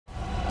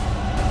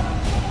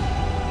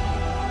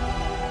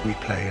We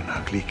play an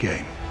ugly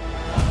game.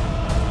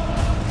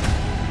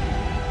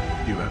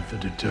 You have the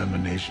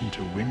determination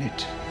to win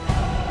it.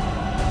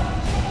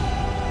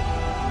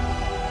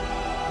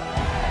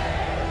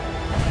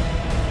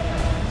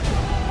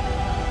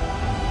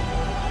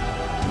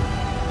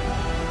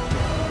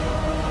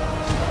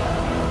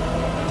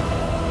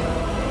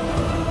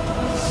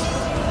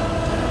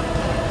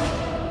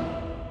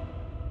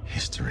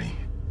 History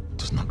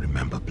does not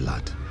remember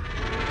blood.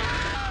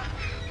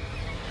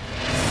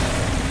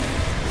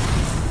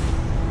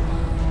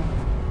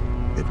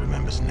 It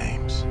remembers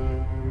names.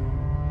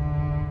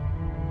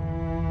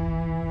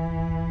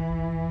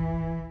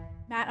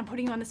 Matt, I'm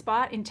putting you on the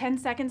spot. In 10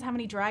 seconds, how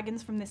many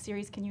dragons from this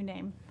series can you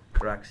name?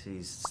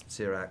 Caraxes,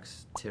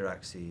 Syrax,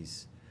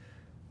 Tyraxes,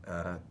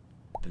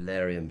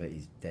 Balerion, but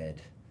he's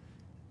dead.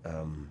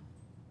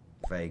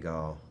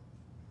 Vagar.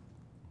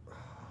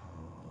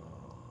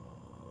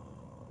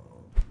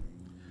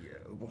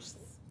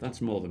 That's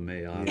more than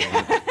me. I've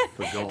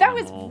forgotten That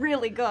was them all.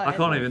 really good. I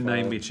can't even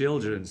name me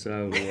children,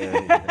 so...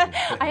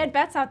 I had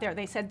bets out there.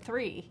 They said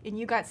 3, and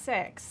you got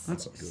 6.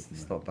 That's good.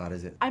 It's not bad,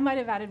 is it? I might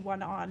have added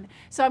 1 on.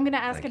 So I'm going to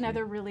ask Thank you.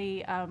 another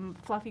really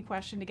fluffy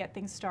question to get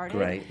things started.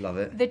 Great, love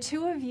it. The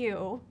two of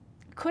you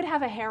could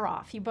have a hair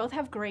off. You both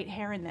have great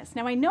hair in this.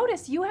 Now, I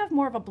noticed you have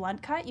more of a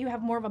blunt cut. You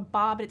have more of a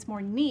bob. It's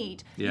more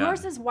neat. Yeah.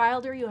 Yours is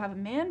wilder. You have a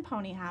man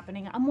pony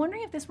happening. I'm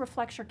wondering if this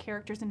reflects your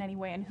characters in any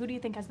way, and who do you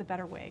think has the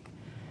better wig?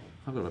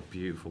 I've got a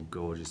beautiful,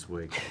 gorgeous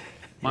wig.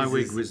 My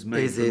wig was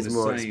made His from is the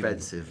more same.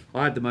 expensive.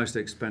 I had the most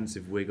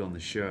expensive wig on the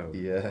show.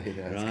 Yeah, it's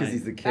because Right.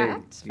 he's the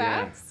king.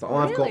 Facts? But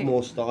I've got Really?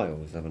 more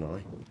styles, haven't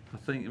I? I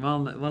think,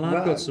 well,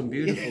 I've got some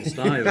beautiful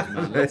styles,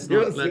 man. Let's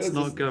Yours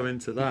not is- go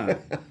into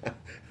that.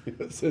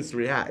 Just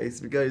react.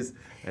 It goes.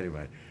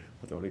 Anyway,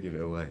 I don't want to give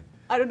it away.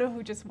 I don't know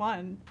who just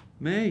won.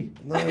 Me.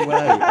 No way.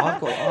 I've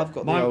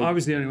got the old... I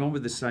was the only one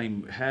with the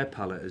same hair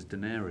palette as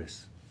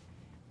Daenerys.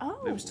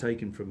 Oh, It was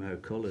taken from her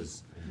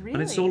colours. really?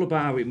 And it's all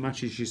about how it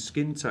matches your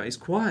skin tone. It's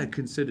quite a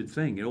considered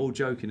thing, all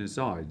joking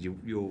aside,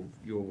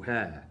 your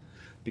hair.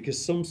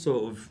 Because some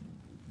sort of,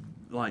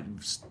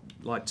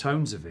 like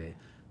tones of it,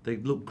 they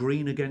look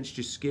green against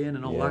your skin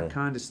and all Yeah. that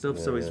kind of stuff.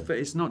 So Yeah,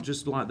 it's not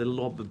just like they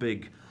lob a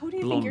big Who do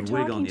you think blonde you're wig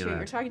talking on to? your You're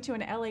head. talking to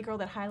an LA girl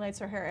that highlights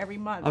her hair every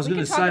month. I was We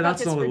going to could talk say, about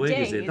that's this not a for wig,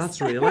 is it? days.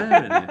 That's real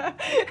hair, isn't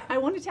it? I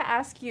wanted to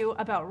ask you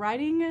about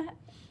riding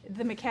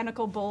the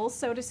mechanical bull,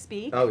 so to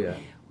speak, Oh, yeah.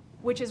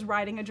 which is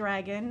riding a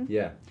dragon.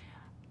 Yeah.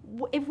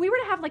 If we were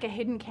to have like a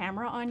hidden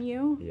camera on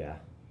you Yeah.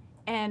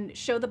 and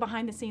show the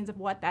behind the scenes of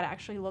what that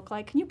actually looked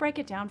like, can you break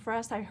it down for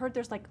us? I heard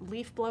there's like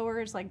leaf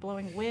blowers, like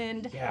blowing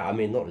wind. Yeah, I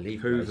mean, not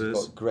leaf blowers. They've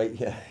Hoovers. got great,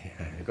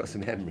 they've got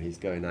some memories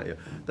going at you.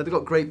 They've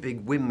got great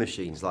big wind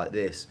machines like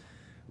this,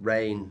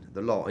 rain,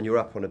 the lot, and you're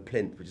up on a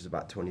plinth, which is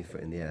about 20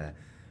 foot in the air.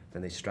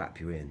 Then they strap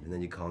you in, and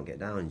then you can't get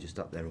down. You're just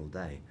up there all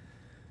day,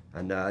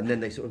 and then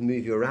they sort of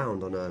move you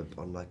around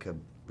on like a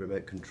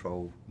remote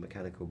control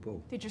mechanical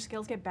bull. Did your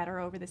skills get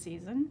better over the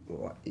season?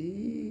 Well,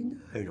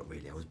 no, not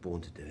really. I was born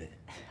to do it.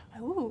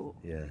 Ooh.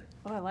 Yeah.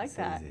 Oh, I like It's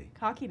that. easy.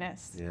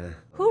 Cockiness. Yeah.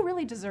 Who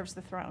really deserves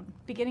the throne?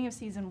 Beginning of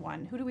season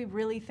 1. Who do we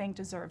really think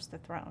deserves the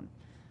throne?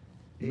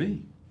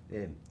 Me.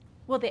 Him.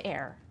 Well, the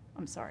heir.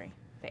 I'm sorry.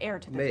 The heir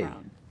to the Me.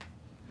 throne.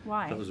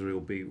 Why? That was a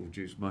real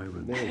Beetlejuice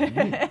moment.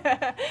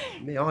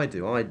 Me,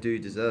 I do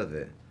deserve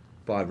it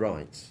by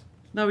rights.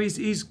 No, he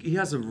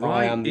has a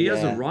right. He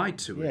has a right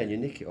to Yeah, it. and you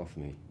nick it off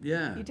me.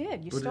 Yeah. You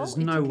did. You but stole there's it.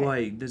 You no took it.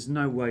 way. There's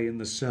no way in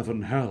the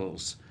 7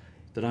 hells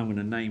that I'm going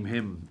to name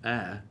him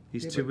heir.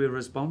 He's too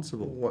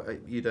irresponsible.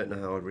 What, you don't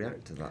know how I'd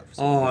react to that.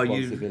 Oh,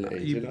 Responsibility,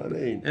 do you know what I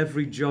mean?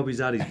 Every job he's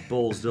had, he's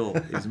ballsed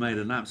up. He's made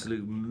an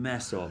absolute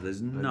mess of.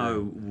 There's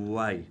no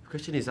way. The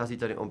question is, has he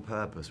done it on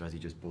purpose, or has he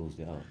just ballsed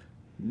it up?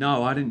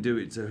 No, I didn't do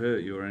it to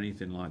hurt you or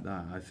anything like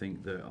that. I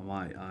think that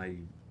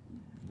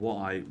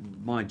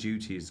my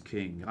duty as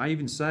king. I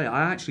even say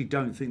I actually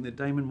don't think that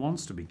Daemon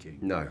wants to be king.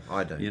 No,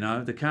 I don't. You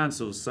know, the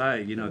councils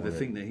say, they want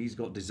think that he's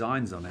got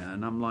designs on it,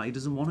 and I'm like, he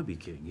doesn't want to be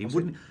king. He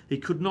wouldn't. He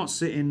could not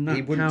sit in that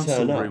He wouldn't council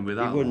turn up. room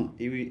without.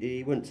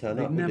 He wouldn't turn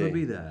He'd up. never would he?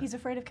 be there. He's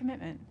afraid of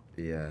commitment.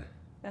 Yeah,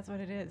 That's what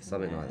it is.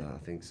 something isn't like it? that. I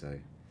think so.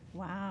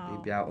 Wow.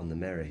 He'd be out on the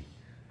merry.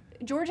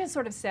 George has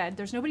sort of said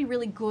there's nobody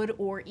really good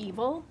or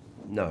evil.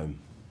 No.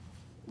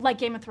 Like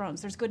Game of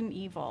Thrones, there's good and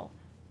evil.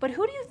 But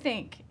who do you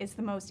think is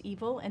the most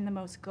evil and the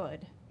most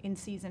good in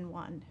season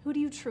 1? Who do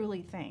you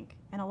truly think?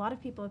 And a lot of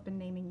people have been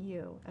naming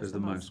you as the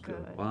most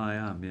good. Well, I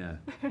am, yeah.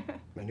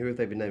 And who have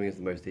they been naming as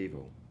the most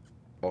evil?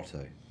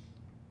 Otto.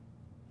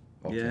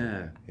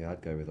 Yeah. Yeah,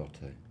 I'd go with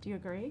Otto. Do you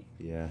agree?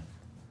 Yeah.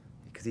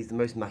 Because he's the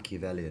most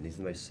Machiavellian. He's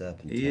the most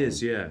serpentine. He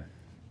is, yeah.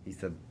 He's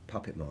the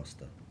puppet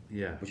master.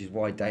 Yeah. Which is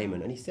why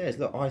Daemon, and he says,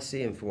 look, I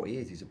see him for what he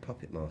is. He's a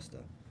puppet master.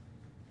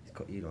 He's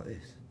got you like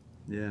this.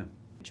 Yeah.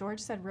 George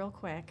said real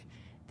quick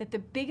that the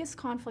biggest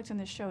conflict in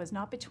this show is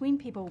not between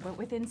people, but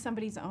within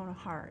somebody's own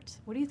heart.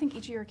 What do you think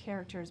each of your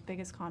characters'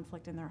 biggest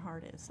conflict in their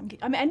heart is?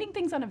 I'm ending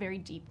things on a very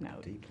deep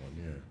note. Deep one,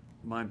 yeah.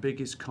 My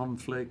biggest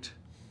conflict,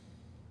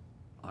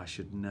 I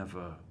should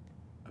never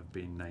have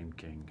been named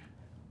king.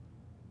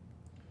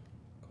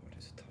 God,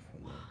 it's a tough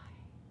one, though.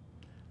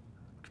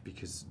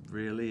 because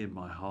really, in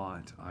my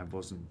heart, I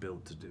wasn't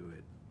built to do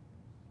it.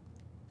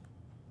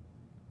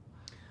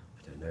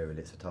 I don't know,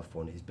 it's a tough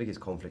one. His biggest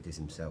conflict is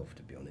himself,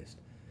 to be honest.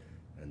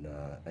 And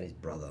his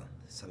brother.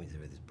 Something to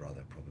do with his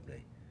brother,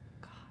 probably.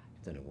 God.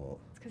 I don't know what.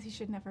 It's because he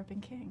should never have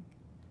been king.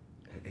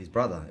 His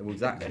brother. Well,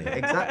 exactly.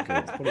 Exactly.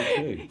 It's probably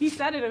true. He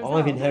said it himself.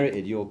 I've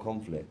inherited your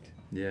conflict.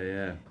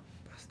 Yeah.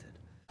 Bastard.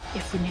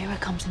 If Rhaenyra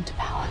comes into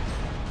power,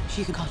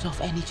 she could cut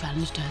off any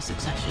challenge to her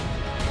succession.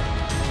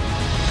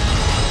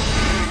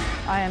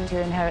 I am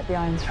to inherit the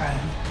Iron Throne.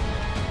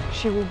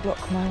 She will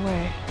block my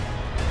way.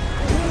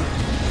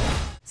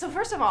 So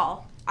first of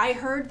all, I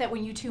heard that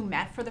when you two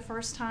met for the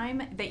first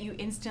time, that you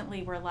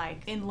instantly were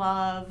like in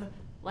love.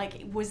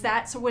 Like, was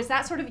that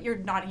sort of, you're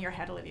nodding your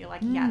head, Olivia,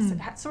 like yes.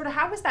 Sort of,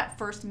 how was that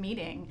first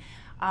meeting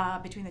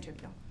between the two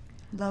of you?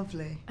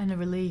 Lovely. And a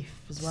relief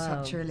as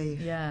well. Such a relief.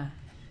 Yeah.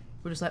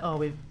 We're just like,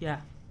 oh,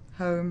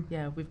 home.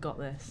 Yeah, we've got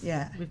this.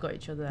 Yeah. We've got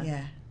each other.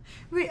 Yeah.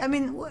 I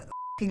mean, we're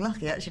f***ing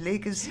lucky, actually,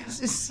 because,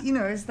 it's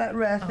that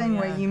rare thing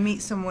where you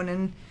meet someone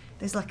and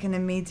there's like an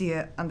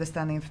immediate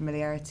understanding and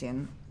familiarity,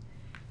 and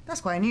that's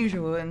quite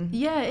unusual, and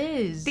yeah, it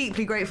is.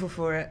 Deeply grateful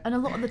for it. And a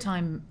lot of the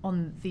time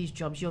on these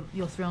jobs,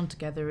 you're thrown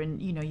together,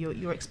 and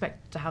you're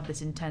expected to have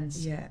this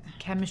intense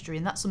chemistry,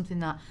 and that's something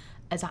that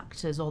as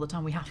actors all the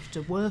time we have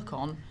to work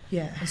on.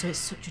 Yeah. And so it's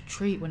such a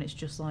treat when it's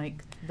just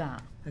like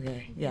that.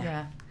 Okay.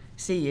 Yeah.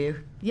 See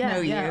you. Yeah.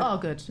 Know yeah. you. Oh,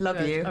 good. Love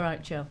good. you. All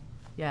right, chill.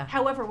 Yeah.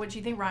 However, do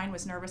you think Ryan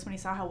was nervous when he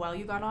saw how well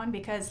you got on?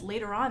 Because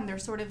later on, they're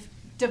sort of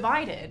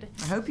divided.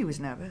 I hope he was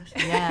nervous.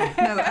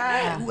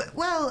 Yeah. No,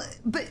 well,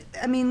 but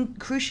I mean,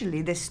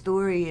 crucially, this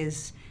story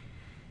is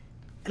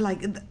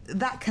like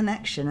that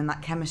connection and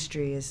that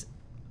chemistry is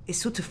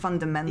sort of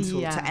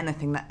fundamental to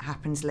anything that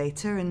happens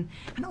later, and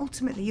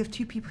ultimately, you have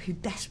two people who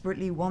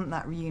desperately want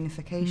that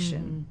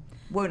reunification,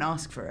 won't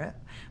ask for it,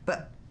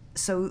 but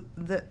so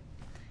that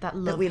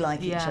we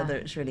like each other,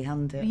 it's really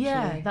handy. Actually.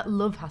 Yeah, that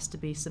love has to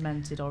be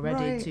cemented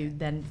already to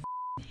then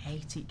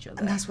hate each other.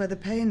 And that's where the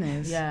pain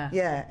is. Yeah.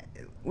 Yeah.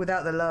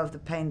 Without the love, the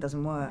pain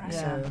doesn't work. Right.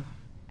 So.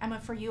 Emma,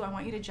 for you, I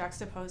want you to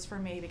juxtapose for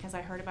me, because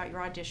I heard about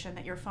your audition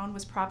that your phone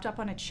was propped up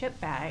on a chip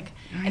bag,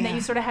 and that you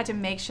sort of had to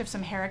makeshift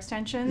some hair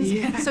extensions.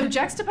 Yeah. So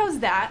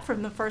juxtapose that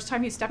from the first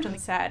time you stepped on the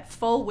set,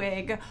 full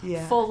wig,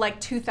 full like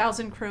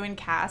 2,000 crew and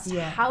cast.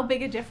 Yeah. How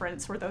big a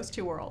difference were those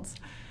two worlds?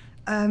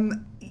 I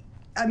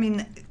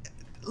mean,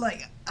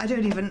 like, I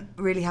don't even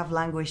really have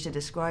language to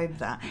describe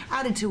that.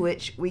 Added to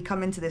which, we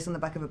come into this on the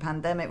back of a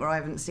pandemic where I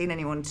haven't seen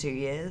anyone in 2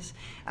 years.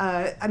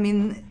 I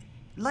mean,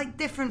 like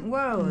different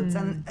worlds,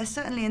 and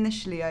certainly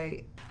initially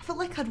I felt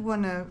like I'd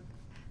won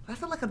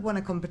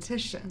a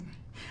competition,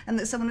 and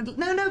that someone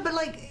had, but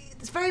like,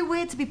 it's very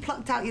weird to be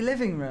plucked out your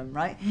living room,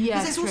 right? Yeah,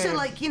 because it's also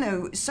like,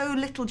 so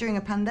little during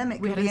a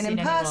pandemic being in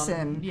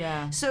person.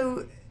 Yeah.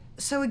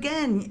 So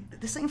again,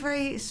 there's something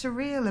very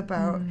surreal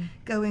about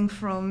going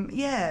from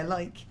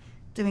like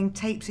doing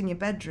tapes in your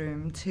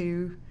bedroom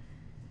to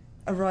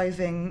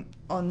arriving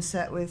on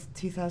set with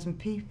 2,000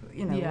 people,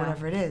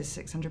 whatever it is,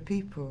 600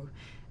 people.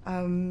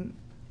 And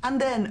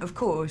then, of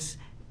course,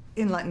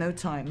 in like no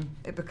time,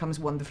 it becomes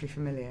wonderfully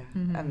familiar,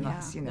 and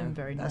that's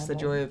very that's the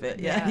normal. joy of it.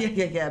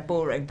 Yeah.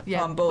 Boring.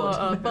 Yeah. I'm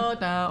bored.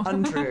 Bored now.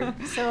 Untrue.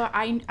 So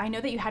I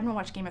know that you hadn't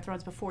watched Game of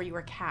Thrones before you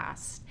were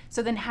cast.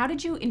 So then, how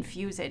did you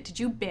infuse it? Did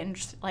you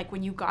binge, like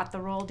when you got the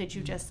role? Did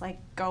you just like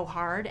go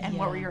hard? And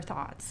what were your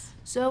thoughts?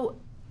 So,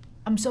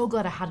 I'm so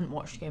glad I hadn't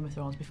watched Game of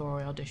Thrones before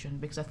I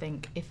auditioned, because I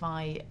think if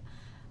I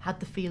had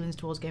the feelings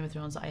towards Game of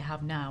Thrones that I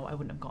have now, I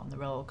wouldn't have gotten the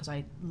role, because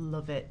I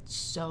love it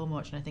so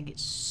much and I think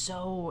it's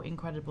so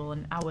incredible.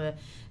 And our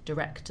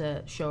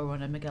director,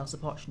 showrunner, Miguel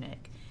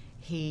Sapochnik,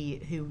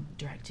 who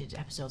directed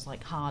episodes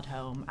like Hard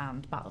Home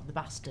and Battle of the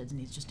Bastards, and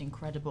he's just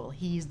incredible.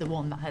 He's the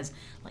one that has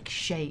like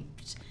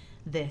shaped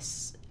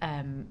this,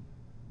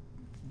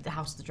 the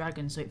House of the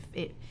Dragon. So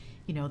it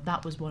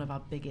that was one of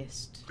our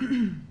biggest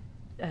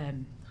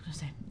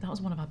that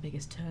was one of our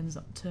biggest turn-ons.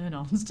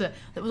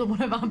 That was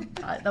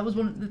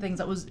one of the things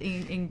that was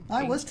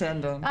I was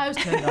turned on. I was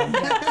turned on.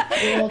 Yeah.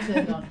 We all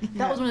turned on.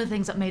 That was one of the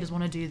things that made us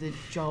want to do the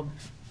job,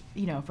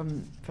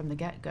 from the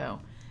get-go.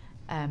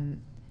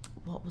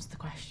 What was the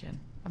question?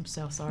 I'm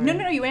so sorry.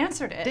 No, you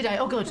answered it. Did I?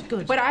 Oh,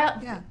 good. But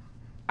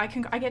I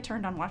get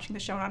turned on watching the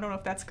show, and I don't know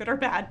if that's good or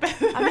bad. But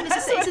I mean, it's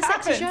a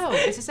sexy show.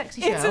 It's a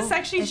sexy show. It's a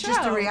sexy show. It's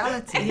just a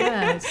reality.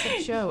 Yeah, it's a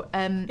sexy show.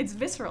 It's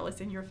visceral.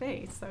 It's in your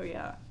face. So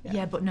yeah.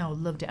 Yeah, but no,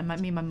 loved it. And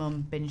me and my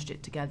mum binged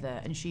it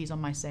together, and she's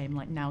on my same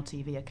like Now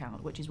TV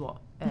account, which is what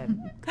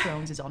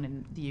Thrones is on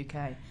in the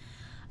UK.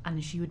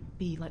 And she would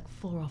be like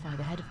 4 or 5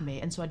 ahead of me,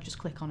 and so I'd just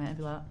click on it and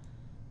be like,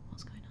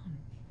 "What's going on?"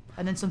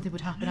 And then something would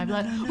happen. I'd be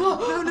like,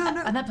 "Whoa!"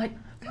 No. And I'd be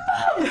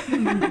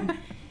like,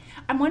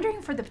 I'm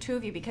wondering for the two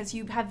of you, because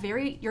your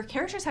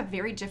characters have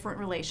very different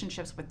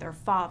relationships with their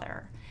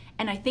father.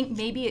 And I think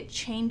maybe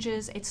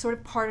it's sort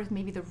of part of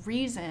maybe the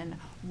reason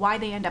why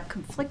they end up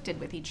conflicted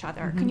with each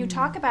other. Can you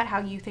talk about how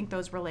you think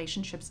those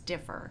relationships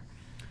differ?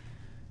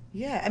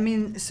 Yeah, I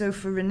mean, so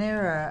for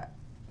Rhaenyra,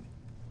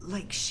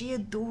 like, she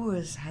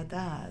adores her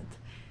dad.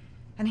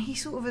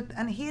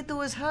 and he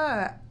adores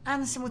her,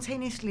 and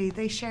simultaneously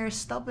they share a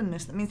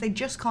stubbornness that means they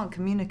just can't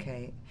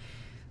communicate.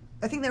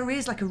 I think there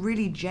is like a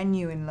really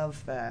genuine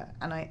love there,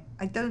 and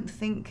I don't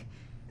think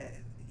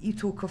you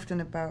talk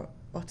often about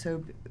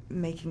Otto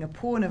making a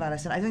pawn of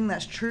Alicent. I think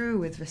that's true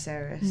with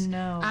Viserys.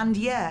 No. And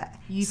yet,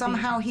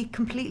 somehow he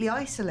completely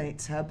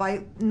isolates her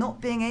by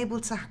not being able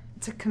to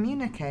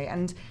communicate,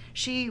 and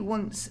she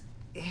wants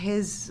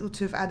his sort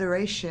of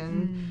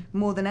adoration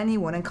more than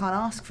anyone and can't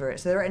ask for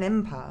it, so they're at an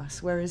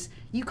impasse, whereas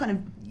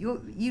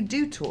you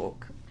do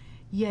talk.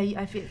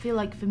 Yeah, I feel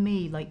like for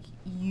me, like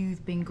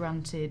you've been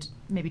granted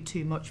maybe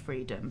too much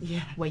freedom,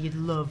 where you'd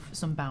love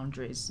some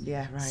boundaries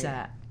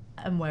set,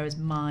 and whereas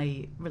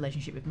my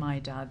relationship with my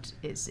dad,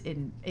 it's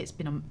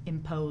been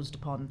imposed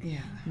upon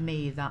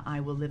me that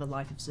I will live a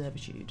life of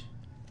servitude,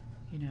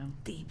 you know.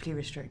 Deeply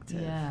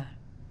restrictive.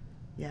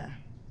 Yeah.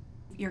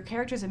 Your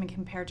characters have been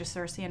compared to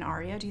Cersei and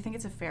Arya. Do you think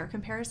it's a fair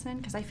comparison?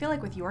 Because I feel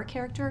like with your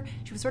character,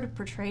 she was sort of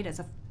portrayed as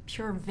a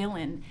pure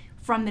villain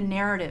from the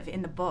narrative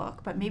in the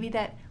book, but maybe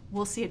that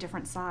we'll see a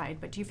different side.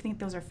 But do you think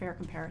those are fair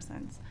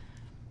comparisons?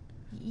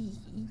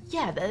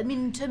 Yeah, I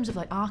mean, in terms of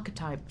like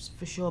archetypes,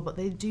 for sure, but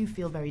they do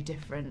feel very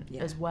different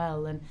as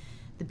well. And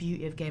the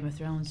beauty of Game of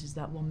Thrones is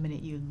that one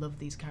minute you love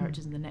these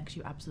characters and the next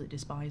you absolutely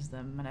despise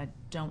them. And I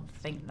don't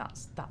think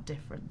that's that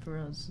different for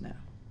us. No.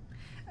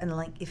 And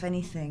like, if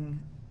anything,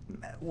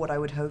 what I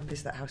would hope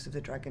is that House of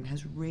the Dragon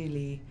has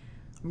really,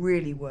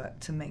 really worked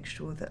to make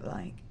sure that,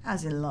 like,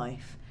 as in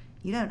life,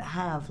 you don't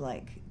have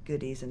like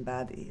goodies and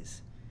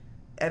baddies.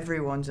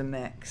 Everyone's a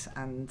mix,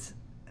 and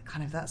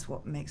kind of that's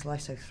what makes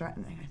life so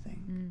threatening, I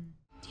think.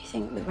 Do you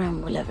think the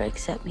realm will ever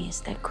accept me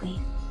as their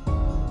queen?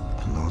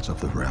 The lords of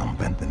the realm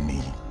bend the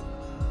knee.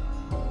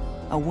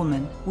 A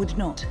woman would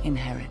not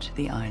inherit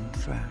the Iron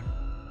Throne,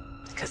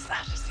 because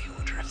that is the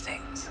order of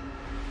things.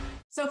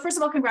 So first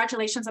of all,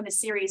 congratulations on the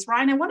series.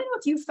 Ryan, I want to know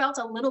if you felt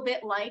a little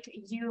bit like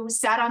you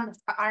sat on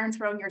the Iron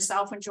Throne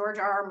yourself when George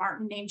R.R.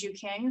 Martin named you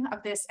king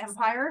of this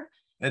empire.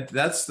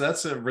 That's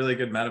a really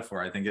good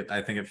metaphor. I think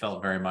it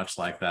felt very much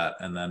like that.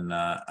 And then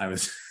I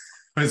was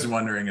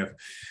wondering if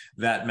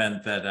that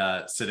meant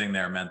that sitting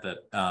there meant that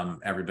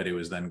everybody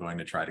was then going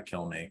to try to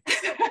kill me.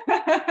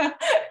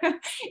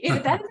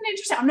 That is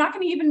interesting. I'm not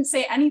going to even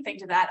say anything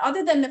to that,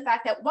 other than the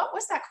fact that what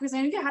was that? Because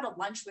I know you had a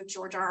lunch with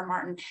George R.R.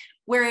 Martin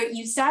where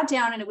you sat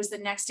down, and it was the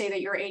next day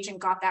that your agent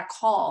got that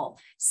call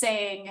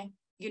saying,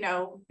 you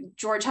know,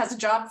 George has a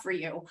job for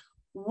you.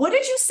 What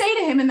did you say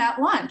to him in that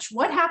lunch?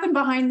 What happened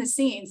behind the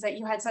scenes that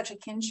you had such a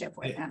kinship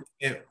with him?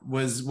 It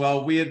was,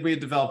 well, we had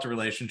developed a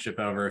relationship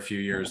over a few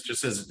years,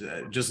 just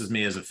as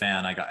me as a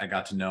fan. I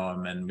got to know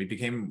him, and we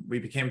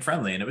became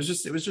friendly, and it was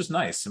just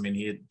nice. I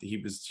mean, he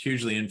was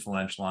hugely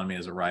influential on me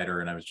as a writer,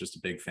 and I was just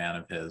a big fan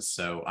of his.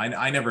 So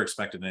I never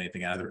expected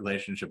anything out of the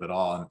relationship at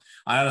all, and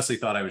I honestly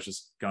thought I was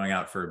just going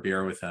out for a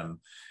beer with him,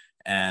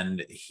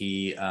 and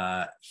he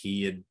had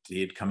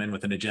come in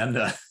with an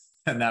agenda.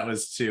 And that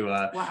was to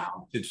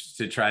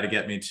try to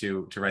get me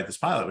to write this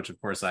pilot, which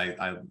of course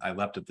I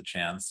leapt at the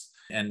chance.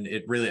 And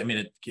it really, I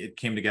mean, it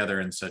came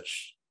together in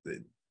such,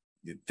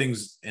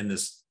 things in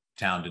this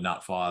town did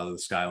not fall out of the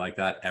sky like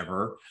that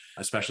ever,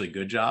 especially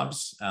good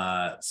jobs.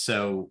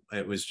 So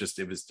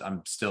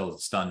I'm still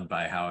stunned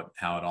by how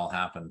it all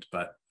happened,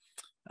 but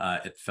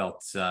it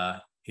felt,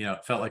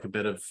 it felt like a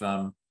bit of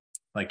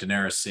like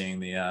Daenerys seeing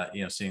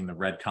the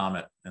red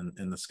comet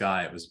in the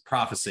sky. It was a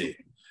prophecy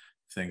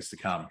of things to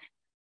come.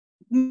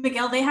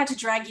 Miguel, they had to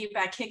drag you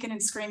back kicking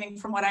and screaming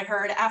from what I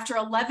heard. After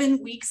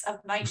 11 weeks of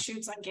night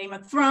shoots on Game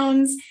of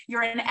Thrones,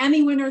 you're an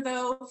Emmy winner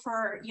though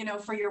for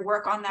your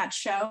work on that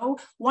show.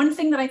 One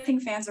thing that I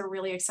think fans are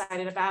really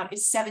excited about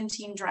is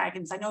 17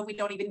 dragons. I know we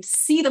don't even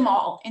see them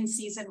all in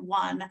season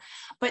 1,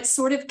 but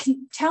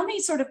tell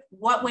me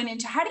what went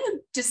into, how do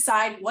you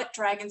decide what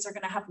dragons are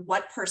going to have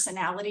what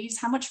personalities?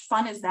 How much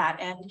fun is that?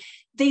 And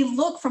they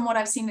look, from what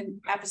I've seen in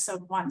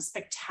episode 1,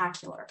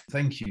 spectacular.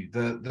 Thank you.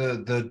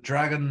 The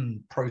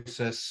dragon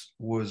process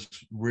was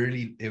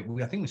really,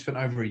 I think we spent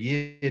over a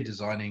year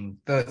designing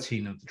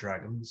 13 of the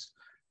dragons,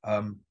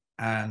 and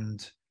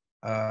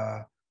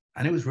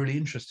it was really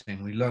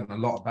interesting. We learned a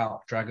lot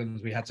about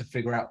dragons. We had to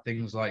figure out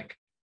things like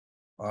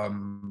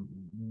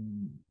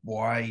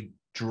why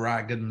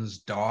dragons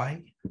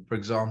die, for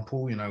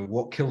example.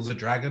 What kills a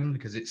dragon,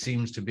 because it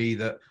seems to be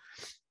that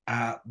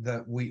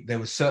there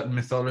was certain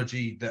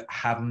mythology that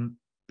hadn't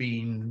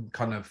been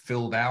kind of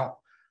filled out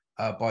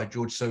by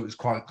George, so it was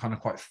quite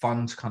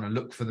fun to kind of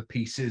look for the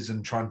pieces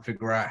and try and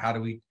figure out how do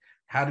we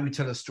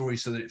tell a story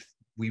so that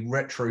we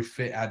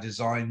retrofit our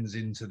designs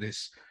into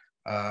this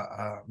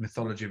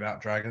mythology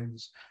about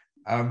dragons.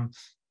 And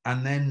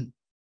then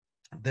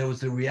there was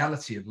the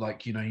reality of,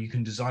 like, you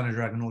can design a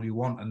dragon all you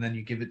want, and then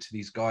you give it to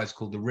these guys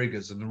called the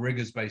riggers, and the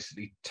riggers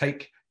basically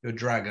take your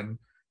dragon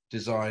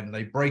design,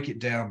 they break it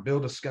down,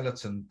 build a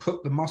skeleton,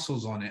 put the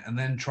muscles on it, and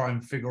then try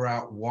and figure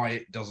out why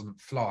it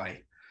doesn't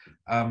fly.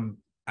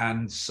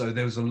 And so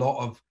there was a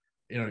lot of,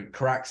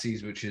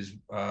 Caraxes, which is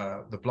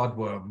the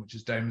bloodworm, which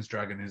is Daemon's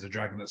dragon, is a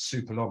dragon that's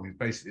super long. He's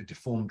basically a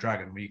deformed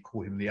dragon. We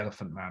call him the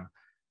Elephant Man.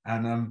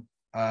 And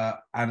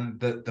And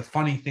the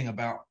funny thing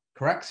about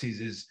Caraxes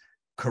is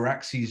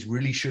Caraxes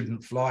really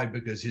shouldn't fly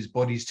because his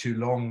body's too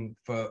long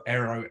for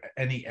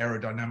any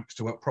aerodynamics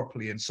to work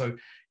properly. And so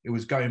it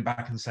was going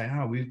back and saying,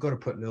 oh, we've got to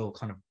put little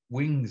kind of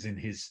wings in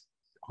his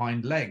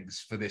hind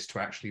legs for this to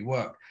actually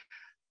work.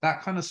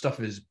 That kind of stuff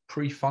is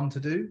pretty fun to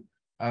do,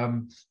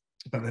 but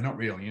they're not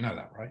real. You know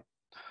that, right?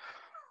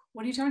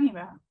 What are you talking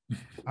about?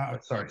 Oh,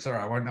 sorry,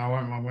 I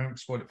won't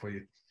spoil it for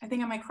you. I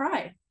think I might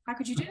cry. How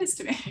could you do this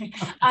to me?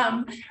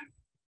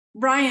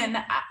 Ryan,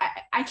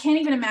 I can't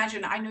even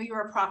imagine. I know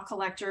you're a prop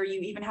collector. You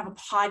even have a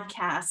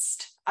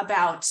podcast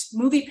about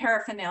movie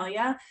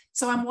paraphernalia.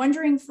 So I'm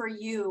wondering for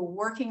you,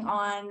 working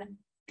on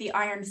the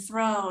Iron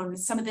Throne,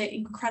 some of the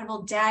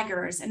incredible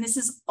daggers, and this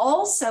is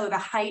also the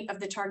height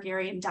of the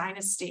Targaryen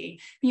dynasty.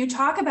 When you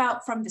talk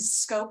about from the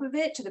scope of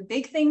it to the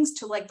big things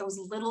to like those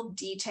little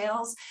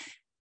details,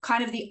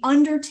 kind of the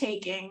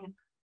undertaking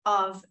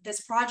of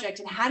this project,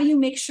 and how do you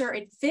make sure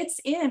it fits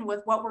in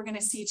with what we're going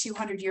to see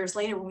 200 years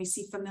later when we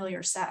see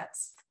familiar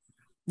sets?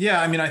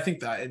 Yeah, I mean, I think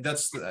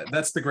that's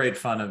the great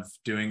fun of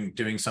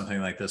doing something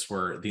like this,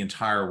 where the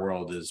entire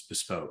world is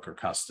bespoke or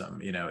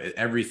custom. You know,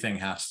 everything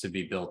has to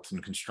be built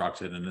and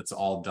constructed, and it's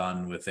all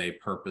done with a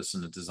purpose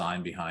and a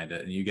design behind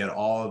it. And you get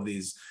all of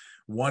these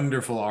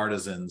wonderful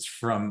artisans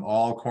from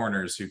all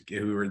corners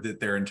who are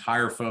their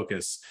entire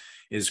focus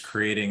is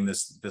creating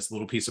this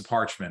little piece of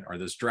parchment or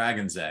this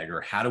dragon's egg,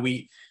 or how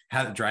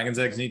dragon's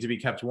eggs need to be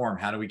kept warm.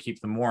 How do we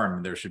keep them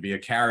warm? There should be a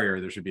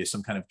carrier. There should be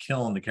some kind of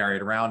kiln to carry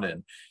it around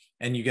in.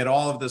 And you get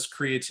all of this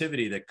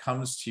creativity that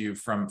comes to you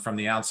from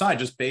the outside,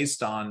 just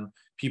based on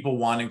people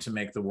wanting to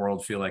make the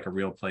world feel like a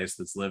real place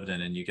that's lived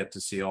in. And you get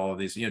to see all of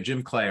these, you know,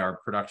 Jim Clay, our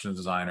production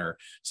designer,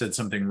 said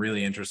something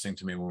really interesting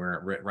to me when we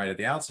were right at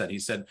the outset. He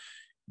said,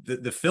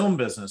 the film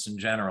business in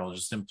general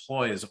just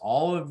employs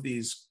all of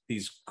these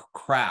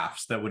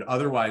crafts that would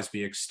otherwise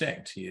be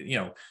extinct. You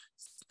know,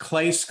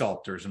 clay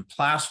sculptors and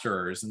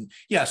plasterers, and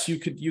yes, you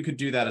could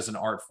do that as an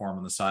art form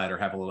on the side or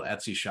have a little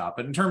Etsy shop.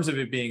 But in terms of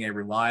it being a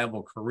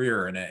reliable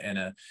career and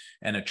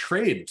a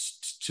trade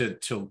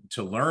to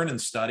learn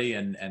and study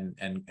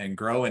and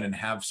grow in and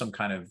have some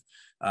kind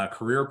of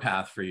career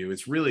path for you,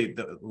 it's really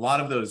a lot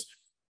of those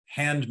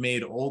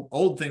handmade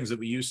old things that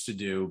we used to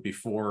do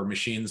before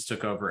machines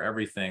took over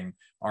everything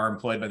are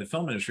employed by the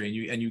film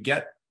industry, and you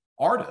get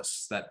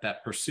artists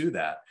that pursue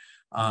that.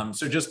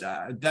 So just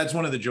that's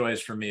one of the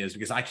joys for me, is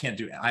because I can't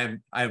do it. I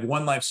have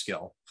one life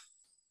skill.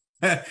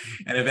 And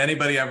if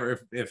anybody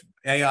if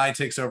AI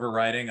takes over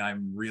writing,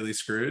 I'm really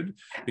screwed,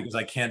 because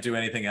I can't do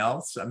anything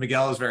else.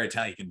 Miguel is very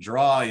talented. He can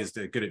draw. He's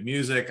good at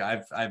music.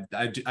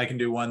 I can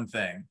do one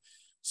thing.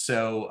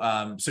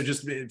 So so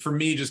just for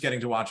me, just getting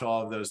to watch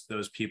all of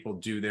those people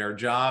do their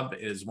job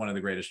is one of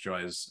the greatest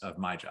joys of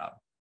my job.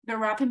 The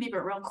wrap and be,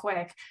 but real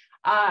quick.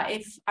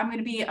 If I'm going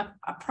to be a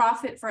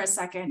prophet for a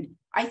second,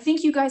 I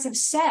think you guys have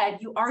said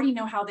you already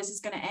know how this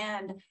is going to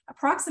end.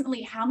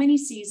 Approximately how many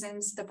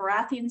seasons the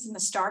Baratheons and the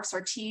Starks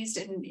are teased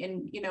in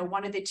you know,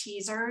 one of the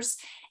teasers,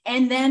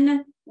 and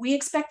then we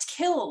expect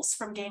kills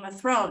from Game of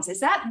Thrones.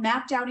 Is that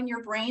mapped out in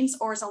your brains,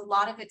 or is a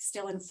lot of it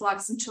still in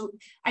flux? Until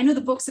I know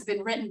the books have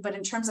been written, but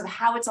in terms of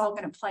how it's all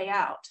going to play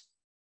out,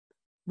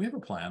 we have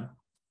a plan.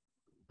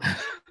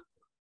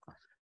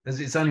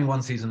 It's only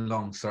one season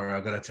long. Sorry,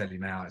 I've got to tell you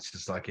now. It's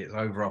just like it's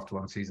over after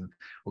one season.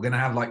 We're going to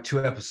have like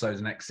 2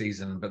 episodes next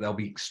season, but they'll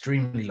be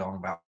extremely long,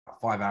 about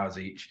 5 hours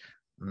each,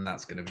 and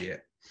that's going to be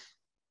it.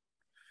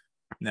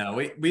 No,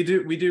 we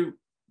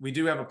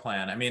do have a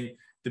plan. I mean,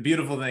 the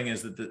beautiful thing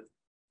is that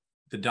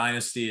the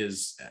dynasty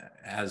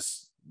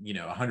has, you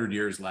know, 100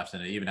 years left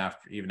in it, even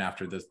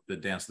after the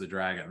Dance of the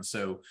Dragon.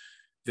 So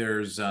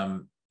there's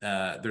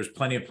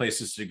plenty of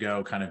places to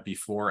go kind of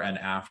before and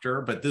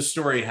after, but this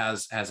story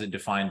has a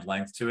defined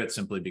length to it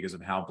simply because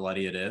of how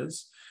bloody it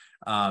is.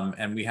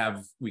 And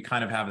we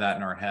kind of have that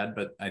in our head,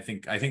 but I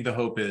think the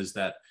hope is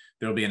that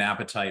there'll be an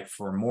appetite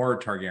for more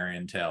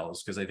Targaryen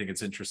tales, because I think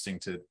it's interesting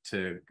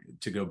to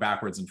go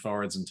backwards and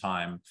forwards in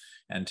time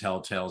and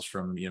tell tales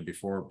from, you know,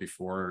 before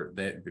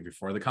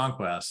the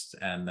conquest,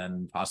 and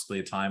then possibly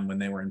a time when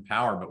they were in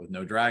power but with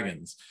no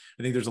dragons.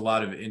 I think there's a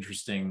lot of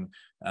interesting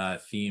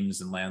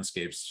themes and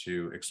landscapes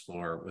to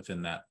explore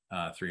within that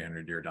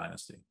 300-year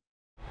dynasty.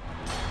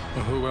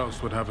 Well, who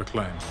else would have a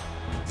claim?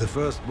 The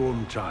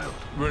firstborn child.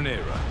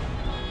 Rhaenyra.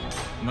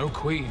 No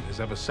queen has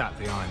ever sat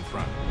the Iron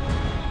Throne.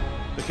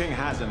 The king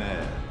has an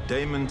heir,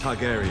 Daemon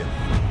Targaryen.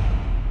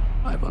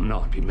 I will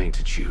not be made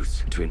to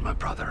choose between my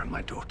brother and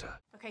my daughter.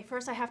 okay,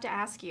 first I have to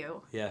ask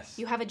you. Yes.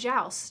 You have a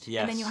joust,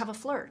 yes. and then you have a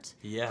flirt.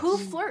 Yes. Who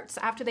flirts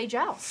after they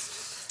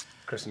joust?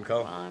 Kristen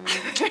Cole.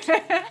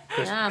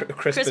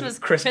 Christmas Cole.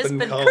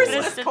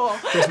 Christmas Cole.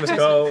 Christmas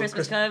Cole.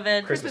 Christmas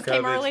COVID. Christmas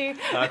came early.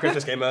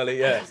 Christmas came early,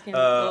 yeah.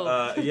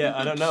 Yeah,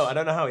 I don't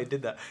know how he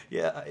did that.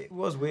 Yeah, it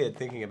was weird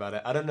thinking about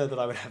it. I don't know that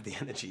I would have the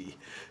energy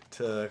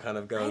to kind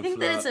of go and think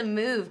flirt. that it's a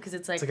move, because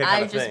it's like, it's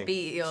I just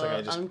beat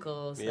your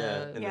uncle, so.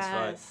 Yeah, in this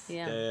fight.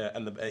 Yeah.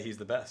 And he's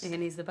the best.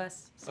 And he's the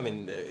best. So. I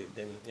mean,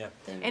 Damon, yeah.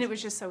 And it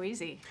was just so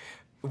easy.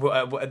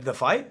 The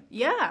fight?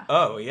 Yeah.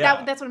 Oh,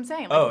 yeah. That's what I'm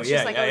saying. Like, Oh, it was yeah,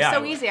 just like, yeah, oh, yeah. it's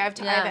so easy. I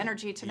have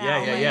energy to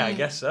now. Yeah, I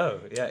guess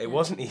so. Yeah, it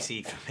wasn't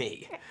easy for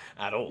me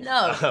at all.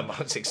 No. I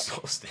was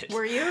exhausted.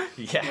 Were you?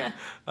 Yeah.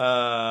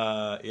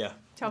 Yeah.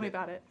 Tell me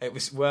about it. It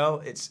was,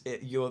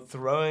 you're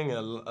throwing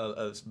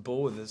a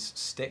ball with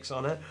sticks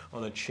on it,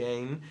 on a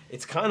chain.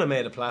 It's kind of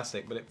made of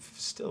plastic, but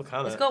it's still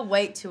kind of... It's got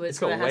weight to it. It's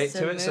got weight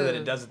to it so that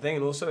it does the thing,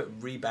 and also it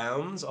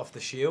rebounds off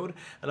the shield.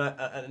 And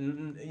I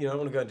don't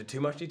want to go into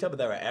too much detail, but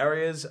there are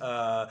areas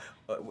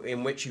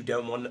in which you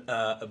don't want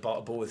a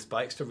ball with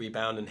spikes to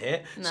rebound and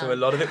hit. No. So a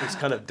lot of it was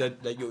kind of,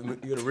 like, you're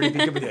going to really be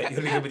good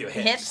with your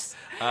hips.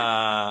 So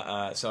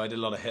I did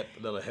a lot of hip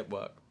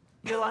work.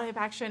 You did a lot of hip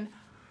action.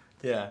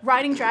 Yeah.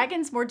 Riding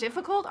dragons more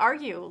difficult?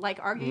 Argue your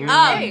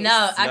case.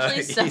 No,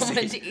 actually so much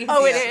easier.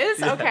 Oh, it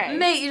is? Okay.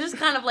 Mate, you're just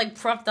kind of like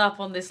propped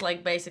up on this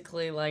like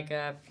basically like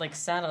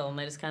saddle, and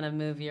they just kind of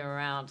move you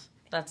around.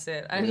 That's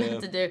it. I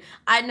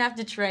didn't have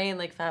to train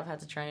like Fab had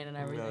to train and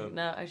everything.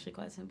 No, actually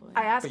quite simple.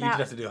 I asked But Matt. you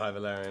did have to do High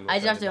Valerian. I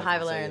did have to do High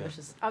Valerian, which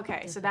is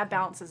okay. So that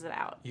balances it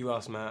out. You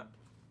asked Matt.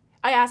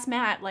 I asked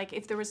Matt, like,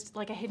 if there was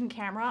like a hidden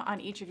camera on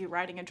each of you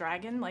riding a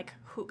dragon, like,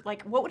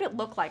 what would it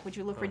look like? Would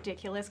you look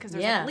ridiculous? Because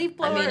there's like a leaf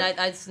blower. I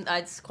mean,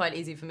 it's quite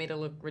easy for me to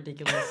look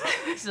ridiculous.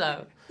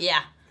 So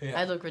yeah,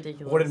 I look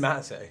ridiculous. What did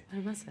Matt say? What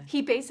did Matt say?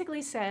 He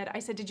basically said, I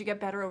said, did you get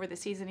better over the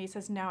season? He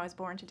says, no, I was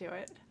born to do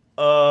it.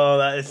 Oh,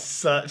 that is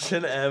such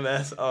an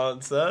MS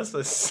answer.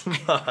 So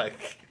smug.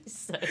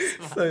 So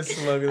smug. So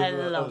smug. I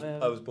love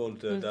him. I was born to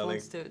do it,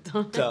 darling.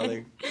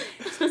 Darling.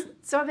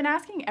 So I've been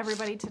asking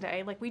everybody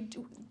today, like,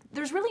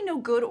 there's really no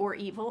good or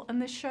evil in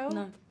this show.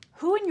 No.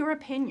 Who, in your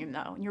opinion,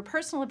 though, in your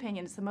personal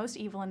opinion, is the most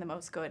evil and the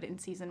most good in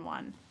season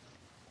 1?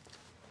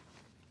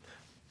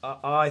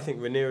 I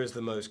think Rhaenyra is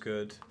the most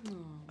good.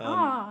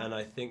 Ah. And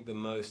I think the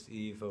most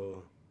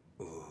evil...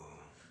 Ooh.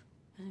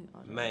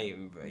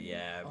 Maybe,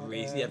 yeah.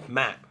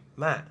 Matt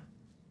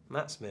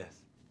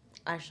Smith.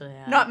 Actually,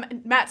 yeah.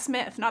 Not Matt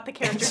Smith, not the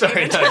character.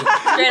 Sorry, David.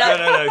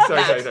 no.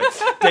 Sorry.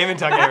 Damon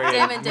Targaryen.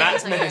 Damon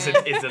Matt Smith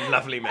Targaryen. is a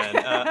lovely man.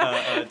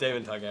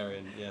 Damon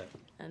Targaryen, yeah.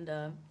 And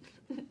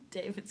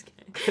David's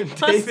gay.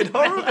 David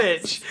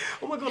Horowitz.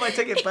 Oh my god, I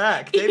take it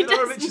back. David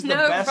Horowitz is the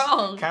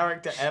best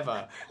character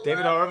ever.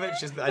 David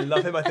Horowitz I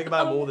love him. I think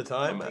about him all the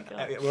time.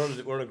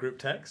 We're on a group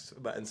text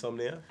about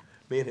insomnia.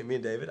 Me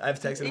and David. I've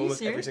texted him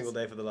almost every single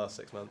day for the last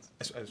 6 months.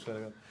 I swear to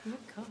God. Oh my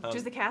God.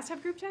 Does the cast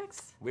have group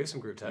texts? We have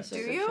some group texts. Do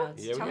you?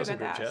 Yeah, we've got some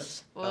group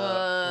chats.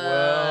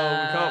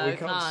 Well,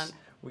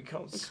 we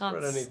can't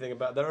spread anything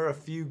about. There are a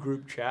few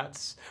group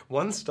chats.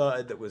 One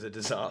started that was a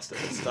disaster.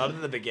 It started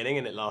at the beginning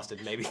and it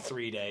lasted maybe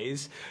 3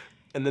 days,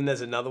 and then there's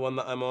another one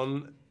that I'm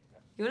on.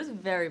 Yours is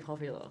very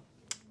popular.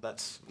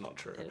 That's not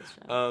true. It is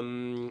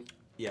true.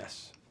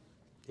 Yes,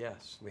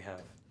 we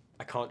have.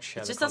 I can't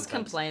share. It's the just us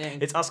content.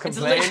 complaining. It's us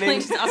complaining. It's literally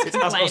just us It's us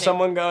or complaining.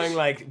 someone going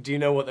like, "Do you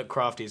know what the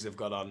Crafties have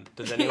got on?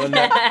 Does anyone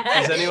know?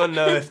 Does anyone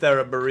know if there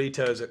are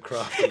burritos at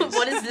Crafties?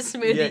 What is this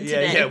smoothie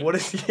today? Yeah. What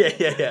is?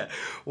 Yeah.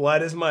 Why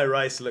does my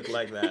rice look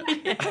like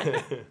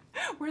that?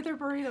 Were there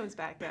burritos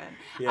back then?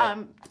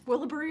 Yeah. Will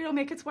the burrito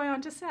make its way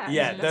onto set?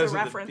 Yeah, That's those a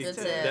are reference the,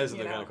 to those are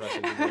the kind of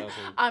questions you can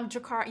ask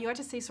me. Dracarys, you had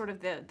to see sort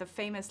of the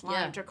famous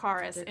line of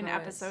Dracarys in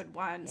episode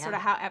 1. Yeah. Sort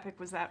of how epic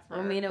was that for?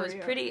 I mean, it was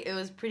you? pretty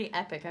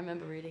epic. I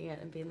remember reading it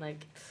and being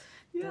like,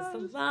 "There's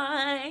the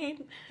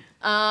line,"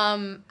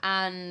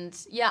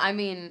 and yeah, I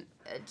mean,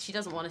 she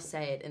doesn't want to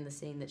say it in the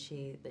scene that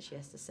she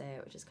has to say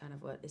it, which is kind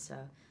of what is so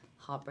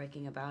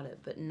heartbreaking about it.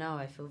 But no,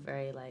 I feel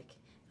very like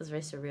it was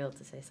very surreal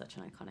to say such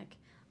an iconic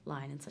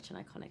line in such an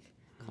iconic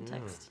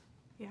context.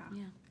 Yeah.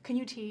 Can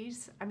you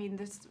tease? I mean,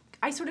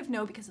 I sort of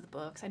know because of the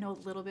books. I know a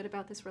little bit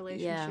about this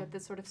relationship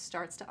that sort of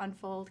starts to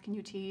unfold. Can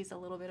you tease a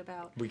little bit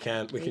about? We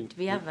can show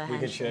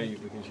you.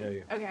 We can show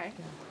you. Okay.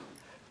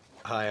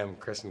 Hi, I'm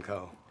Chris and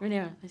Cole.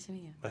 Rhaenyra, nice to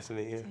meet you. Nice to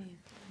meet you.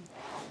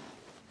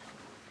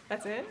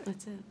 That's it?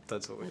 That's it.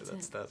 That's what it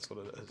is.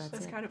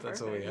 That's kind of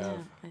That's all we perfect.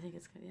 have. I think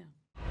it's good, yeah.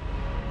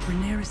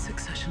 Rhaenyra's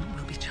succession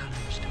will be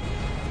challenged.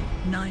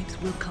 Knives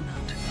will come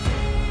out.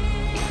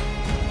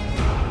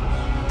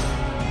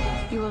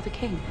 You are the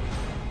king.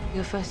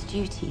 Your first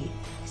duty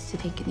is to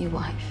take a new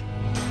wife.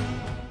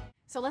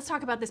 So let's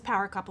talk about this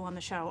power couple on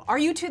the show. Are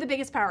you two the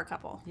biggest power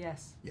couple?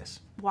 Yes. Yes.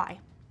 Why?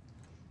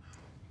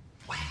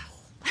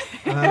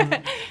 We're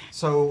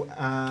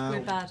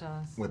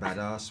badass. We're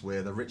badass.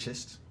 We're the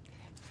richest.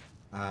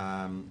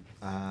 And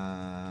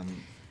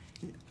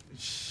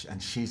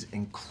she's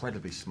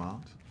incredibly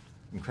smart,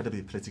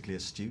 incredibly politically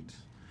astute.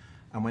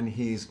 And when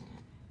he's,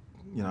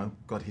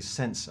 got his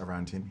sense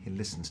around him, he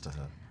listens to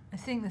her. I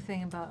think the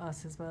thing about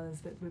us as well is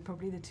that we're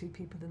probably the two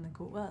people in the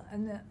court. Well,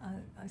 and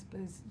I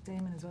suppose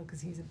Damon as well,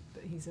 because he's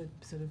a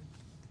sort of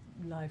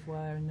live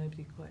wire and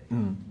nobody quite.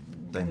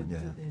 Damon,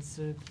 yeah. Is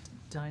sort of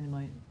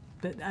dynamite,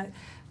 but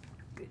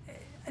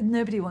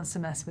nobody wants to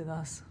mess with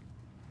us.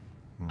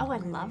 Oh, I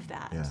love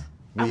that. Yeah.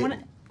 I want to.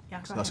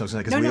 Yeah, go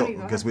ahead.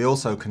 Because we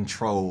also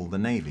control the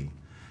Navy,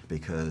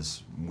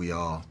 because we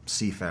are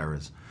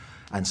seafarers,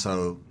 and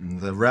so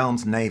the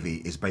realm's Navy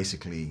is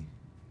basically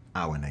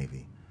our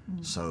Navy.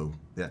 So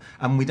yeah,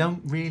 and we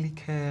don't really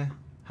care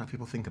how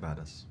people think about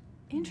us.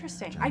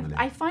 Interesting. Generally.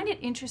 I find it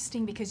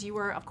interesting because you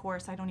were, of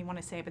course, I don't even want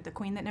to say it, but the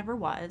queen that never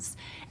was.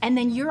 And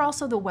then you're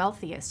also the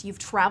wealthiest. You've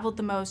traveled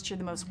the most. You're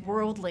the most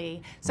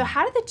worldly. So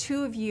how did the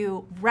two of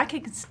you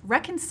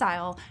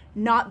reconcile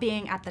not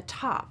being at the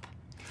top?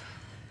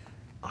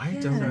 I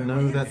don't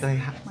know that they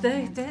have.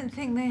 They don't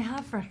think they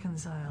have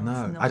reconciled.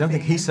 No, I don't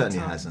think he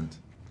certainly hasn't.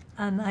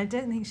 And I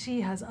don't think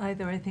she has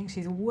either. I think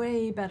she's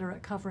way better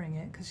at covering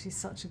it because she's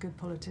such a good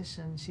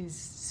politician. She's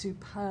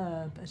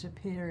superb at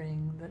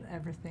appearing that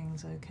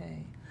everything's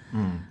okay.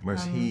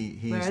 Whereas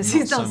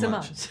he's not so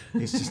much.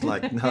 He's just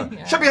like, no,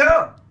 shut your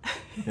hair!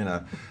 You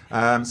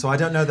know. So I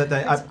don't know that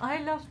they.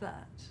 I love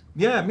that.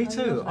 Yeah, me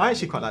too. I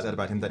actually quite like that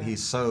about him. That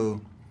he's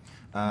so.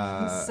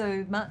 He's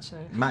so macho.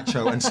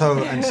 Macho and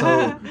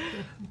so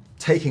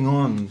taking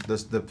on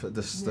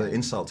the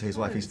insult to his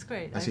wife. It's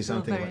great. As his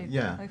own thing.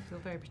 I feel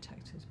very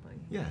protected by you.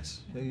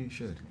 Yes, you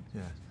should.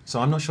 Yeah. So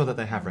I'm not sure that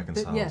they have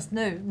reconciled. Yes,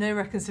 no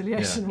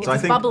reconciliation. Yeah. So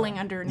it's bubbling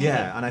underneath.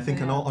 Yeah, and I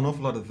think an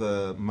awful lot of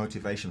the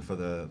motivation for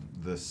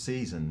the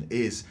season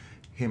is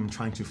him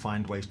trying to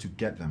find ways to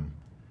get them.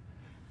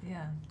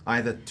 Yeah.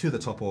 Either to the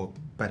top or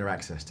better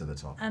access to the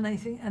top. And I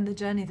think, and the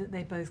journey that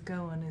they both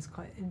go on is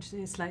quite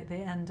interesting. It's like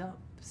they end up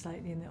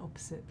slightly in the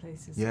opposite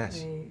places that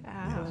they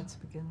were to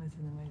begin with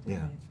in a way.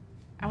 Yeah.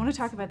 I want to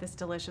talk about this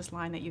delicious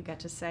line that you get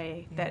to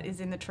say that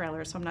is in the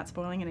trailer, so I'm not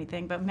spoiling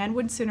anything, but men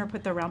would sooner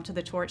put their realm to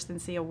the torch than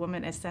see a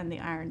woman ascend the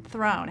Iron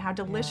Throne. How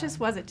delicious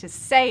was it to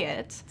say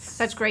it?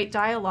 Such great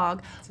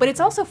dialogue, but it's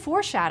also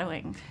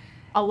foreshadowing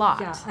a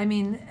lot. Yeah, I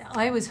mean,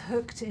 I was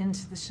hooked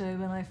into the show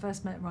when I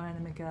first met Ryan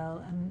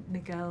and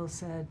Miguel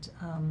said,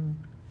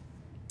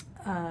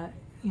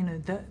 you know,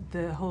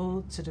 the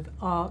whole sort of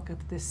arc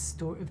of this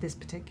story, of this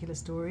particular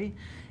story,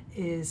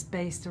 is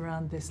based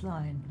around this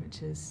line,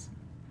 which is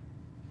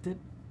that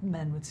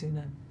men would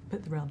sooner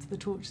put the realm to the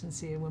torch than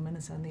see a woman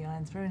ascend the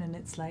Iron Throne. And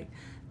it's like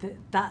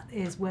that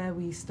is where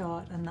we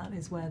start, and that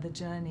is where the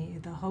journey,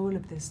 the whole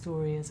of this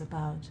story is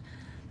about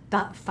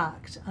that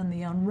fact and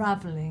the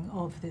unraveling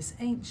of this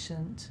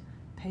ancient,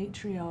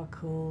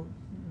 patriarchal,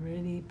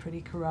 really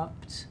pretty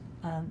corrupt,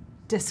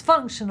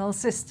 dysfunctional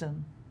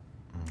system,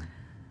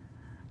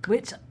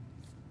 which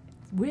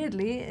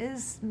weirdly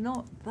is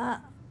not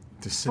that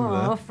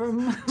dissimilar far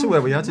from to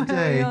where we are today.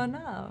 Where we are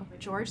now.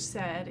 George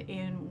said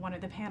in one of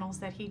the panels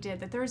that he did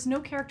that there is no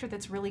character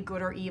that's really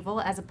good or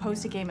evil as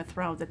opposed to Game of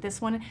Thrones. That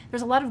this one,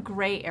 there's a lot of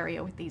gray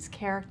area with these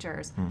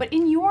characters. But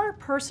in your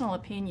personal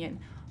opinion,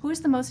 who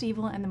is the most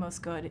evil and the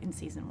most good in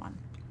season 1?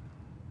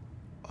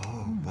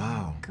 Oh,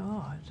 wow.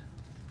 God.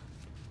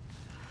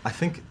 I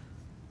think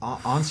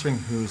answering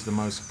who's the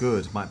most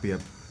good might be a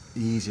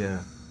easier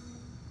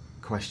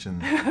question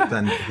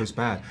than who's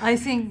bad. I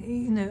think,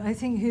 you know, I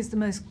think who's the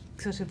most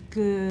sort of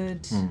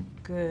good in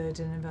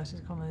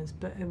inverted commas,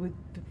 but it would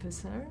be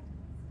Viserys?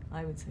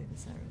 I would say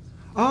Viserys.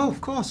 Oh, of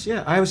course,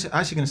 yeah. I was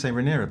actually going to say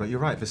Rhaenyra, but you're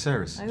right,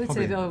 Viserys. I would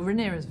say,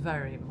 Rhaenyra's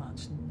very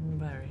much,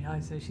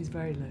 I'd say she's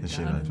very low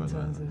down in terms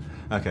of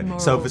okay, moral.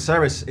 so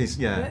Viserys is,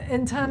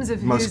 in terms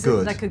of most who's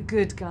good. Like a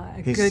good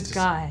guy,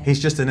 He's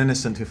just an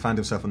innocent who found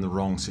himself in the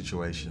wrong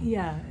situation.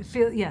 Yeah, it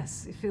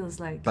feels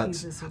like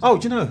he's a sort of,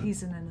 do you know?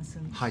 He's an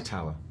innocent.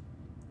 Hightower,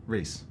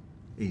 Rhys.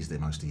 He's the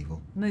most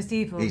evil. Most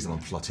evil? He's the one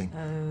plotting.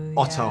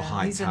 Oh, Otto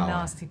Hightower. He's a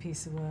nasty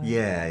piece of work.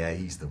 Yeah,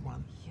 he's the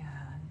one.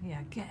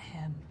 Yeah, get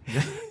him.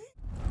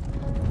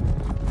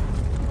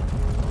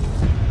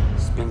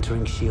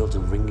 Splintering shields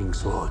and ringing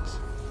swords.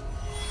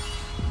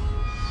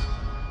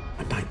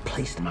 And I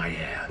placed my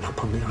heir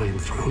upon the Iron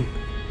Throne.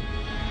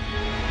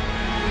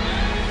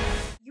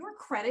 Your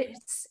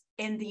credits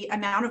in the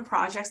amount of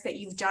projects that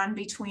you've done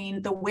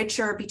between The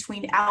Witcher,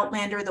 between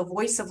Outlander, The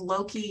Voice of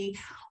Loki,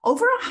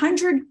 over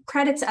 100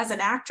 credits as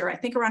an actor, I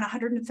think around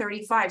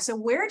 135. So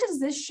where does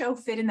this show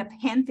fit in the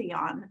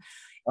pantheon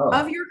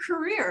of your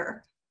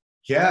career?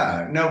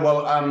 Yeah, no,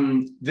 well,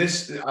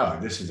 this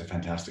is a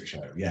fantastic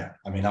show. Yeah,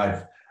 I mean,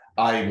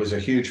 I was a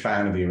huge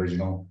fan of the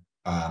original.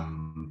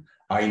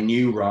 I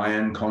knew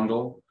Ryan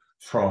Condal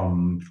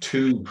from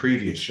 2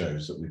 previous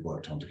shows that we've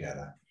worked on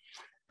together.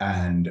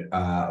 And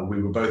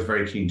we were both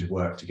very keen to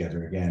work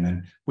together again.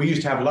 And we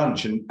used to have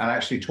lunch and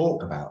actually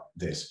talk about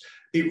this.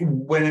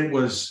 When it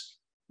was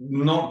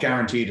not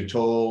guaranteed at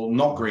all,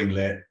 not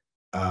greenlit,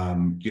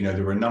 you know,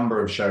 there were a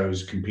number of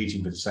shows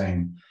competing for the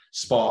same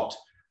spot.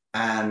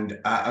 And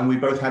we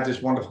both had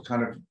this wonderful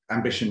kind of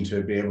ambition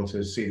to be able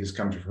to see this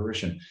come to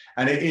fruition.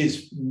 And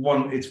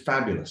it's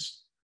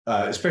fabulous,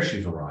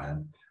 especially for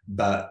Ryan,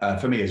 but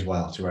for me as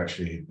well, to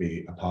actually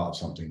be a part of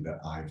something that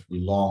I've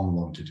long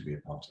wanted to be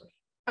a part of.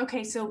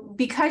 Okay, so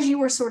because you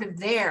were sort of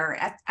there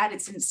at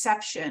its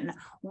inception,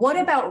 what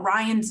about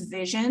Ryan's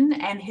vision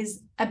and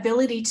his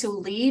ability to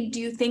lead do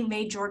you think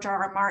made George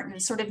R.R. Martin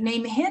sort of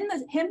name him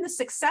the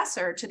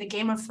successor to the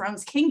Game of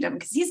Thrones kingdom?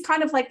 Because he's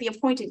kind of like the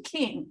appointed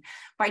king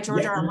by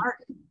George R.R.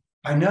 Martin.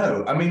 I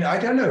know. I mean, I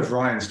don't know if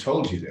Ryan's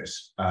told you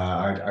this.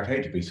 I'd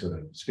hate to be sort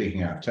of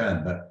speaking out of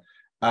turn, but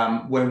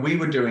when we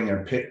were doing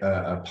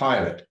a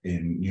pilot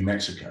in New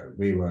Mexico,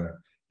 we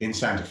were in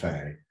Santa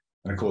Fe,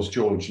 and of course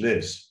George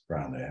lives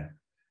around there.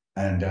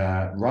 And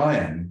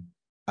Ryan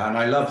and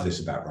I love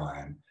this about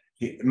Ryan,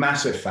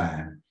 massive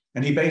fan,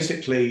 and he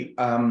basically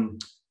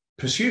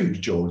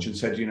pursued George and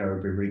said, you know,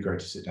 it'd be really great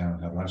to sit down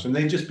and have lunch. And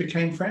they just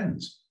became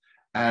friends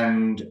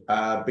and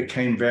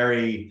became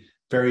very,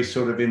 very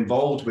sort of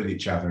involved with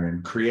each other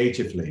and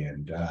creatively.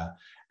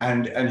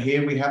 And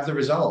here we have the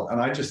result.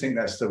 And I just think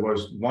that's the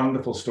most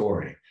wonderful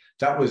story.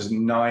 That was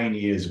 9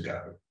 years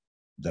ago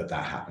that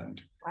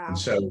happened. Wow. And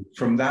so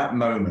from that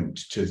moment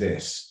to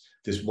this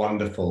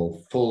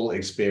wonderful full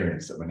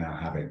experience that we're now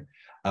having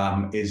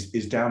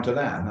is down to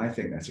that. And I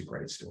think that's a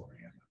great story.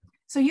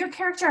 So your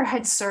character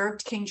had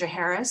served King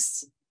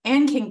Jaehaerys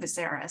and King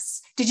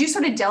Viserys. Did you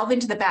sort of delve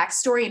into the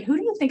backstory, and who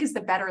do you think is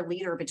the better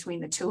leader between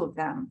the two of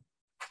them?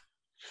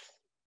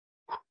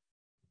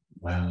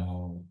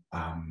 Well,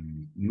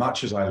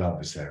 much as I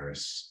love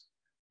Viserys,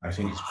 I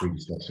think his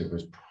predecessor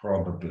was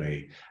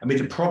probably, I mean,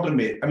 the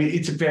problem is, I mean,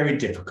 it's very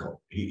difficult.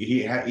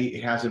 He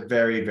has a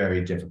very,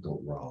 very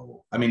difficult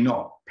role. I mean,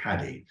 not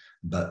Paddy,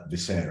 but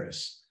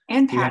Viserys.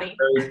 And Paddy.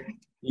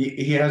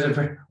 He has a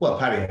very, well,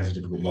 Paddy has a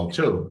difficult role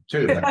too,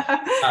 but,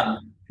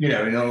 you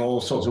know, in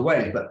all sorts of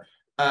ways.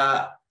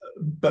 But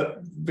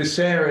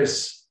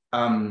Viserys,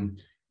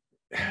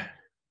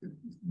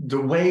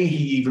 the way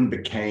he even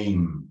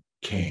became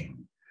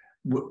king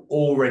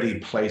already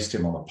placed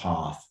him on a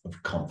path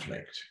of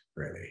conflict,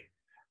 really.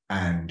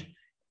 And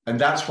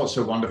that's what's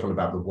so wonderful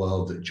about the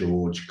world that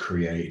George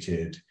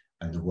created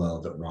and the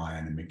world that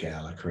Ryan and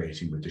Miguel are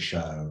creating with the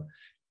show,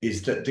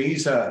 is that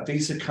these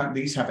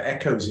have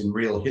echoes in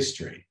real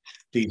history.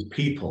 These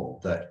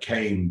people that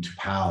came to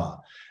power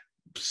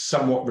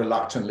somewhat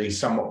reluctantly,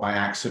 somewhat by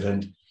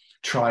accident,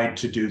 tried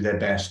to do their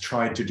best,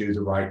 tried to do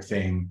the right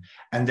thing.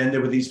 And then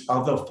there were these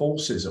other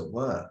forces at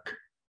work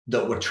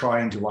that were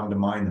trying to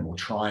undermine them, or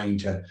trying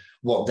to,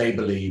 what they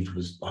believed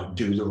was like,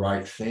 do the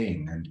right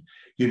thing. And,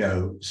 you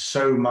know,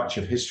 so much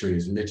of history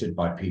is littered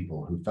by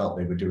people who felt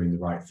they were doing the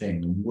right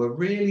thing and were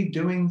really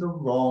doing the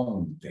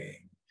wrong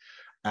thing.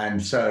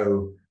 And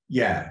so,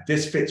 yeah,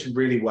 this fits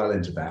really well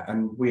into that.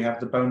 And we have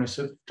the bonus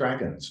of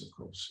dragons, of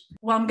course.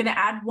 Well, I'm going to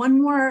add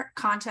one more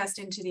contest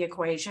into the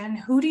equation.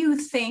 Who do you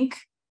think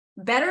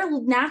better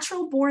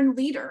natural born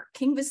leader,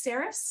 King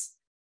Viserys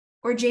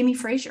or Jaime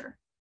Fraser?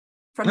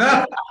 From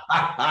the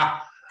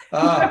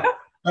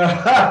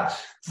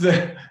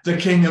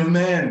king of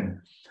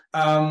men.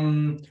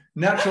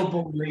 Natural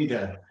born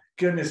leader.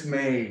 Goodness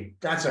me,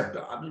 that's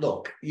a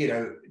look. You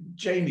know,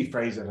 Jaime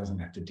Fraser doesn't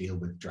have to deal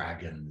with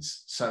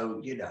dragons, so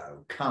you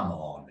know, come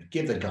on,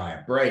 give the guy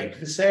a break.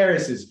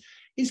 Viserys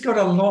he's got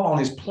a lot on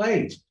his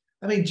plate.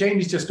 I mean,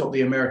 Jaime's just got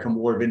the American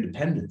War of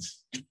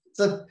Independence,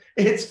 so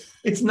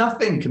it's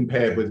nothing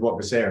compared with what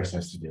Viserys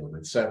has to deal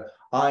with. So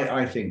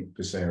I think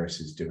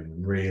Viserys is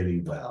doing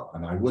really well,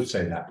 and I would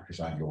say that because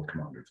I'm Lord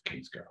Commander of the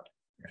Kingsguard.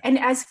 And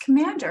as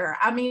commander,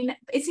 I mean,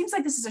 it seems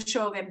like this is a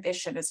show of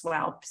ambition as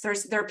well.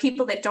 There are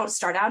people that don't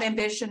start out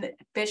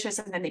ambitious,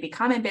 and then they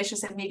become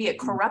ambitious, and maybe it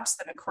corrupts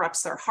them, it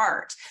corrupts their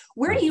heart.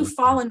 Where do you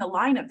fall in the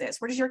line of this?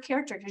 Where does your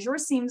character, because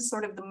yours seems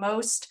sort of the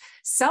most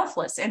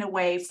selfless in a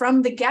way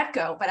from the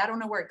get-go, but I don't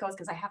know where it goes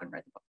because I haven't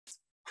read the books.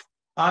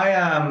 I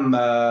am,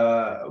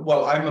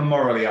 well, I'm a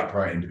morally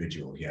upright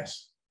individual,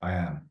 yes, I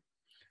am,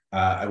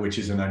 which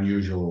is an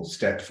unusual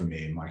step for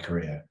me in my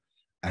career.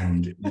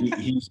 And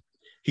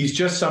he's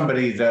just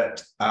somebody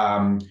that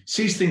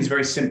sees things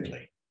very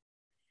simply,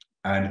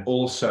 and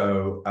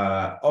also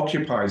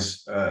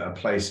occupies a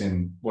place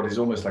in what is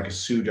almost like a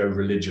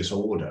pseudo-religious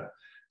order,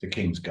 the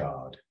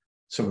Kingsguard,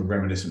 sort of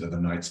reminiscent of the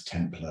Knights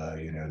Templar.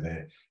 You know,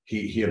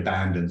 he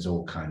abandons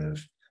all kind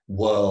of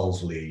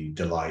worldly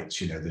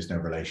delights. You know, there's no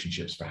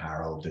relationships for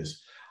Harold.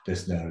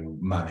 There's no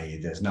money.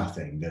 There's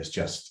nothing. There's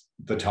just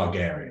the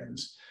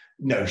Targaryens.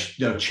 No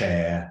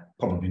chair,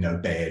 probably no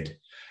bed.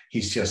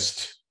 He's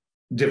just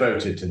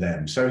devoted to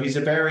them. So he's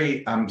a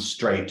very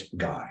straight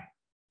guy,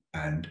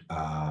 and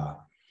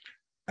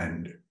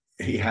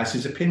he has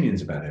his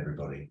opinions about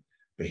everybody,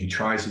 but he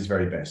tries his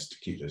very best to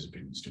keep those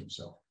opinions to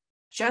himself.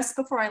 Just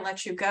before I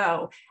let you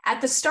go,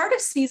 at the start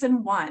of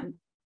season 1,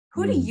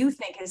 who do you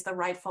think is the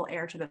rightful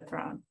heir to the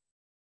throne?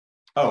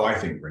 Oh, I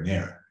think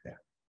Rhaenyra. Yeah,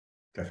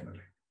 definitely.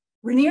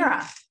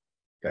 Rhaenyra.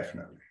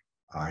 Definitely,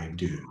 I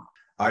do.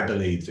 I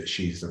believe that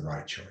she's the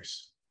right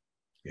choice.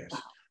 Yes.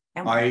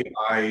 I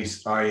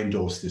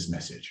endorse this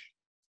message.